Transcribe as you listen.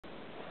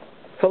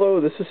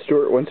Hello, this is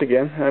Stuart once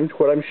again.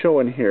 What I'm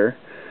showing here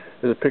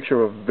is a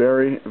picture of a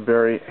very,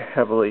 very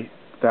heavily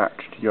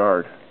thatched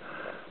yard.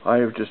 I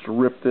have just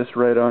ripped this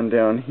right on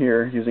down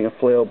here using a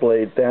flail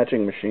blade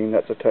thatching machine.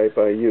 That's the type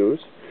I use.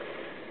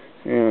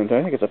 And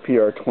I think it's a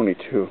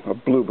PR22. A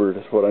Bluebird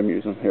is what I'm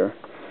using here.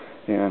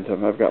 And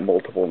I've got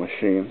multiple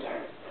machines.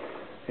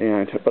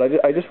 But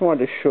I just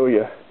wanted to show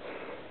you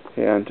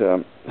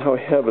how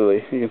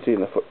heavily, you can see in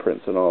the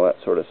footprints and all that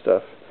sort of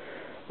stuff,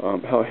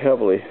 how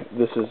heavily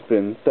this has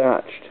been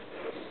thatched.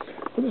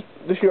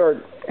 This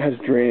yard has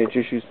drainage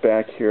issues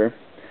back here.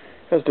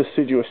 It has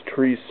deciduous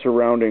trees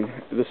surrounding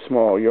this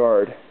small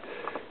yard.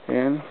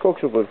 And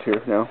folks have lived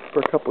here now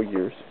for a couple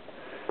years.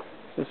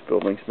 This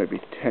building's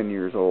maybe 10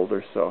 years old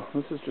or so.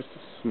 This is just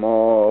a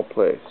small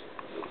place,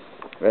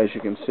 as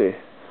you can see.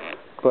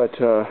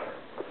 But I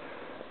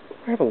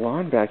have a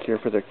lawn back here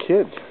for their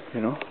kids,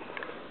 you know,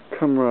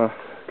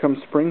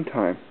 come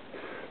springtime.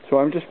 So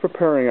I'm just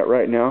preparing it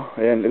right now,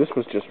 and this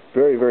was just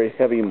very, very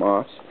heavy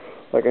moss.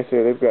 Like I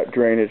say, they've got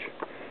drainage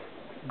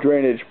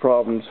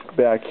problems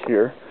back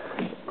here.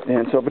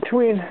 And so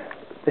between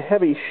the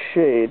heavy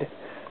shade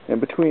and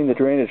between the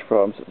drainage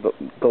problems,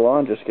 the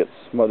lawn just gets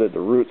smothered,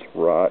 the roots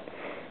rot,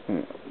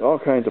 and all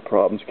kinds of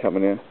problems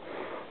coming in.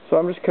 So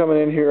I'm just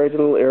coming in here, I did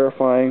a little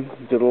aerifying,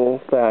 did a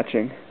little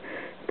thatching,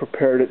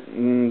 prepared it,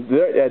 and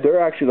they're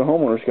actually, the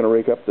homeowner's going to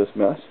rake up this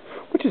mess,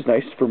 which is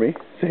nice for me,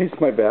 saves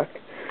my back.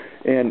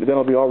 And then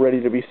I'll be all ready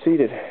to be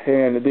seeded.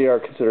 And they are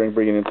considering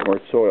bringing in some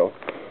more soil.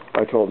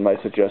 I told them I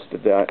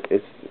suggested that.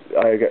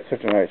 I got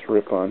such a nice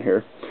rip on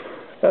here.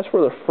 As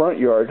for the front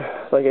yard,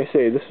 like I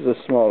say, this is a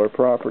smaller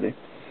property.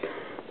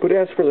 But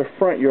as for the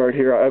front yard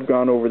here, I've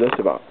gone over this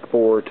about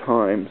 4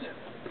 times.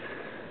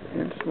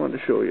 And just wanted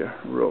to show you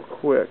real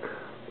quick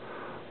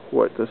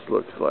what this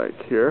looks like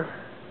here.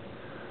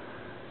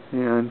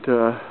 And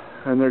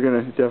they're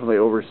going to definitely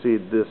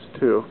overseed this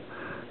too.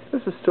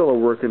 This is still a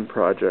working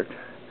project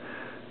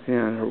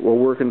and a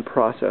work in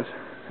process,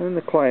 and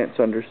the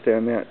clients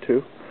understand that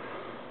too.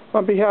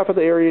 On behalf of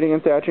the Aerating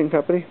and Thatching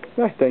Company,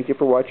 I thank you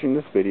for watching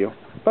this video.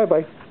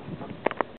 Bye-bye.